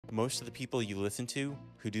Most of the people you listen to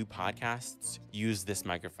who do podcasts use this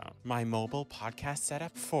microphone. My mobile podcast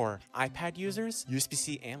setup for iPad users,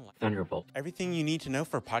 USB-C and Thunderbolt. Everything you need to know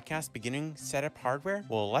for podcast beginning setup hardware?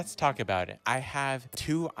 Well, let's talk about it. I have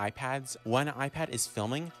two iPads. One iPad is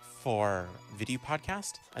filming for video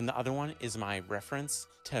podcast, and the other one is my reference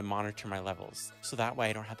to monitor my levels. So that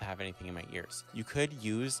way I don't have to have anything in my ears. You could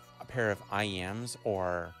use a pair of IEMs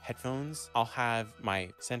or headphones. I'll have my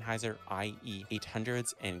Sennheiser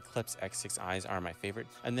IE800s and Klipsch X6Is are my favorite.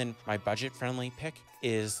 And then my budget-friendly pick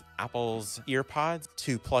is Apple's EarPods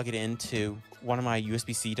to plug it into one of my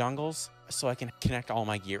USB-C dongles so I can connect all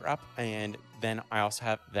my gear up. And then I also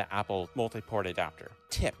have the Apple multi-port adapter.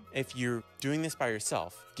 Tip, if you're doing this by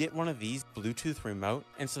yourself, get one of these Bluetooth remote,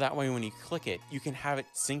 and so that way when you click it, you can have it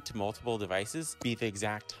sync to multiple devices, be the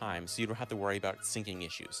exact time, so you don't have to worry about syncing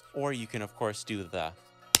issues. Or you can, of course, do the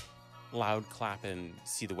loud clap and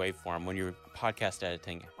see the waveform when you're podcast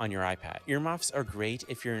editing on your iPad. Earmuffs are great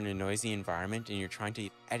if you're in a noisy environment and you're trying to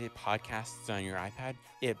edit podcasts on your iPad.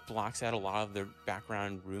 It blocks out a lot of the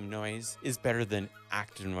background room noise, is better than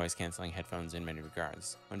active noise canceling headphones in many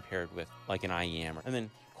regards when paired with like an IEM. And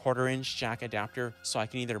then 1/4-inch jack adapter, so I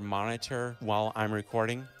can either monitor while I'm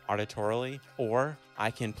recording auditorily, or I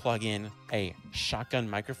can plug in a shotgun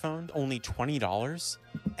microphone, only $20,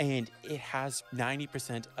 and it has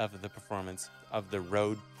 90% of the performance of the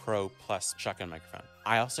Rode Pro Plus shotgun microphone.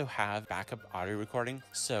 I also have backup audio recording,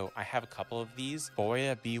 so I have a couple of these.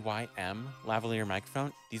 Boya BYM lavalier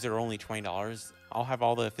microphone. These are only $20. I'll have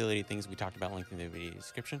all the affiliated things we talked about linked in the video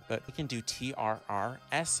description, but we can do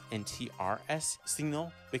TRRS and TRS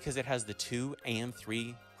signal because it has the 2 and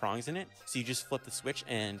 3 prongs in it. So you just flip the switch,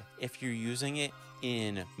 and if you're using it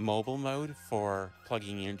in mobile mode for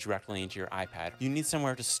plugging in directly into your iPad, you need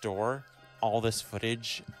somewhere to store all this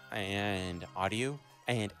footage and audio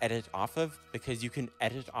and edit off of, because you can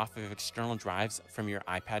edit off of external drives from your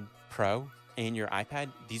iPad Pro and your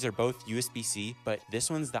iPad. These are both USB-C, but this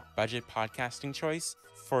one's the budget podcasting choice.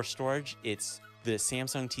 For storage, it's the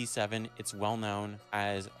Samsung T7. It's well known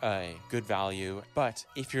as a good value, but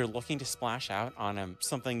if you're looking to splash out on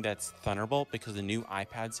something that's Thunderbolt, because the new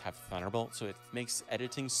iPads have Thunderbolt, so it makes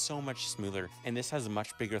editing so much smoother, and this has a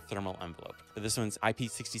much bigger thermal envelope. But this one's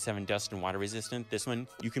IP67 dust and water resistant. This one,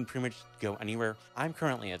 you can pretty much go anywhere. I'm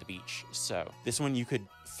currently at the beach, so this one you could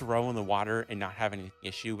throw in the water and not have any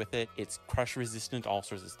issue with it. It's crush resistant, all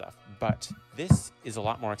sorts of stuff. But this is a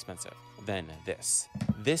lot more expensive than this.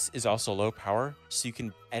 This is also low power, so you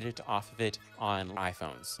can edit off of it on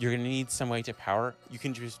iPhones. You're gonna need some way to power. You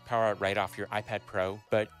can just power it right off your iPad Pro,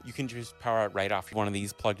 but you can just power it right off one of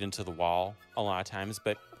these plugged into the wall a lot of times.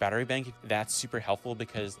 But battery bank, that's super helpful,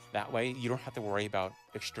 because that way you don't have to worry about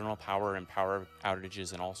external power and power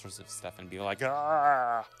outages and all sorts of stuff and be like,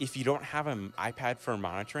 ah. If you don't have an iPad for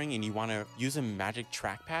monitoring and you want to use a magic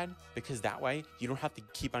trackpad, because that way you don't have to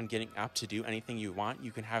keep on getting up to do anything you want,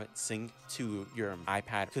 you can have it sync to your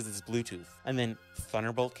iPad because it's Bluetooth. And then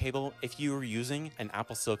Thunderbolt cable, if you were using an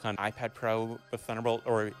Apple Silicon iPad Pro with Thunderbolt,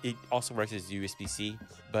 or it also works as USB-C,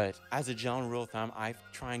 but as a general rule of thumb, I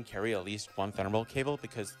try and carry at least one Thunderbolt cable,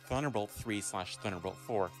 because Thunderbolt 3/Thunderbolt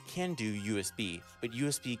 4 can do USB, but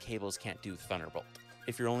USB cables can't do Thunderbolt.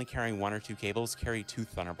 If you're only carrying 1 or 2 cables, carry 2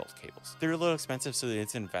 Thunderbolt cables. They're a little expensive, so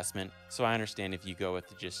it's an investment, so I understand if you go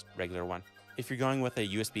with just regular one. If you're going with a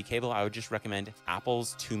USB cable, I would just recommend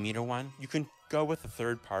Apple's 2-meter one. You can go with a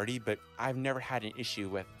third party, but I've never had an issue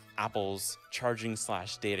with Apple's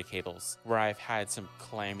charging/data cables, where I've had some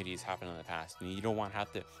calamities happen in the past, and you don't want to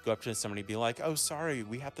have to go up to somebody and be like, oh, sorry,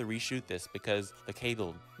 we have to reshoot this because the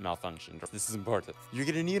cable malfunctioned. This is important. You're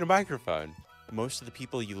gonna need a microphone. Most of the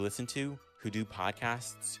people you listen to who do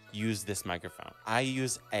podcasts use this microphone. I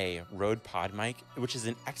use a Rode Pod mic, which is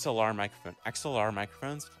an XLR microphone. XLR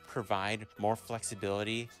microphones provide more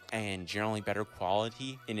flexibility and generally better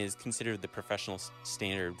quality, and is considered the professional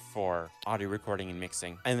standard for audio recording and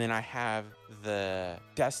mixing. And then I have the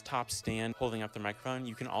desktop stand holding up the microphone.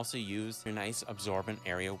 You can also use a nice absorbent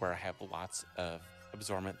area where I have lots of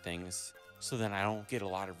absorbent things, so then I don't get a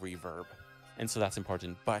lot of reverb. And so that's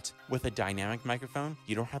important. But with a dynamic microphone,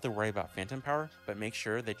 you don't have to worry about phantom power, but make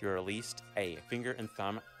sure that you're at least a finger and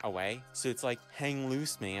thumb away. So it's like hang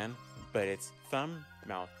loose, man, but it's thumb,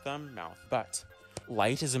 mouth, but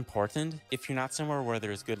light is important. If you're not somewhere where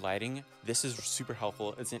there's good lighting, this is super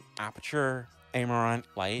helpful. It's an aperture Amaranth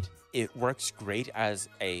light. It works great as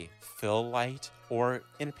a fill light, or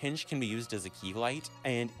in a pinch can be used as a key light,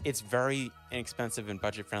 and it's very inexpensive and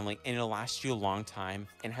budget friendly, and it'll last you a long time,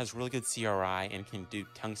 and has really good CRI and can do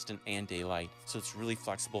tungsten and daylight, so it's really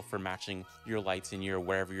flexible for matching your lights in your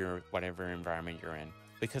whatever environment you're in.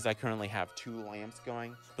 because I currently have 2 lamps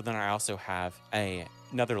going, but then I also have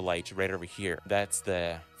another light right over here. That's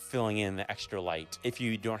the filling in the extra light if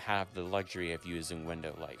you don't have the luxury of using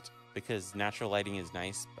window light, because natural lighting is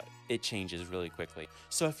nice, but it changes really quickly.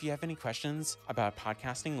 So if you have any questions about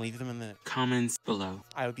podcasting, leave them in the comments below.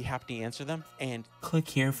 I would be happy to answer them. And click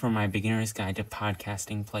here for my Beginner's Guide to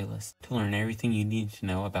Podcasting playlist to learn everything you need to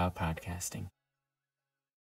know about podcasting.